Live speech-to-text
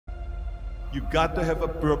You got to have a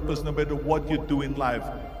purpose no matter what you do in life.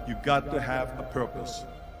 You got to have a purpose.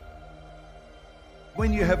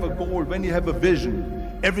 When you have a goal, when you have a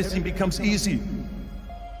vision, everything becomes easy.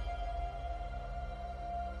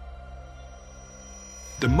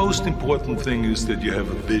 The most important thing is that you have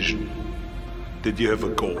a vision, that you have a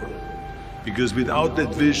goal. Because without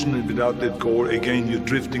that vision and without that goal, again, you're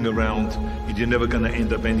drifting around and you're never gonna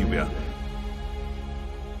end up anywhere.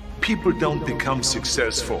 People don't become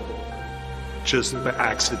successful just by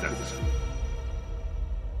accident.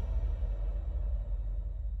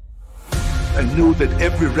 I knew that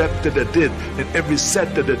every rep that I did and every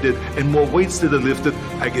set that I did and more weights that I lifted,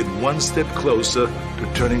 I get one step closer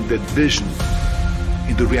to turning that vision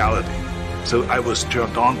into reality. So I was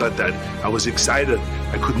turned on by that. I was excited.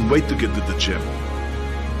 I couldn't wait to get to the gym.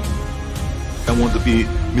 I want to be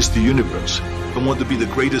Mr. Universe. I want to be the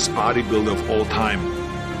greatest bodybuilder of all time.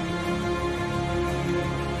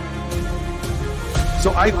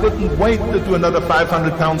 So I couldn't wait to do another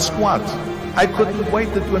 500-pound squat. I couldn't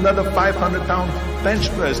wait to do another 500-pound bench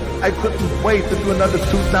press. I couldn't wait to do another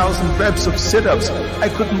 2,000 reps of sit-ups. I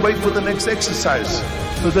couldn't wait for the next exercise,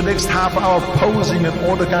 for the next half hour posing and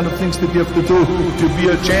all the kind of things that you have to do to be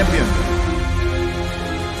a champion.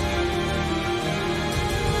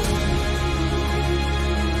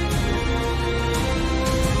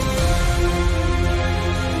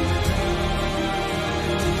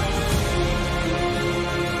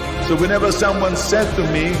 So whenever someone said to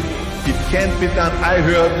me, it can't be done, I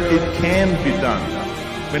heard it can be done.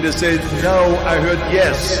 When they said no, I heard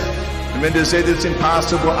yes. And when they said it's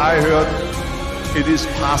impossible, I heard it is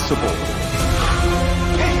possible.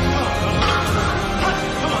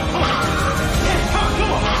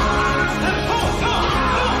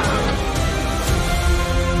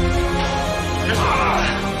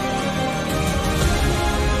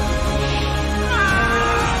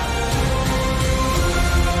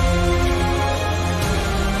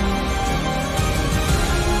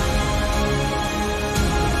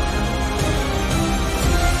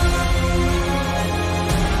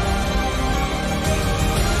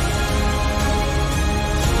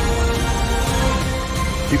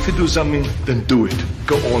 If you do something, then do it.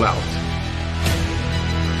 Go all out.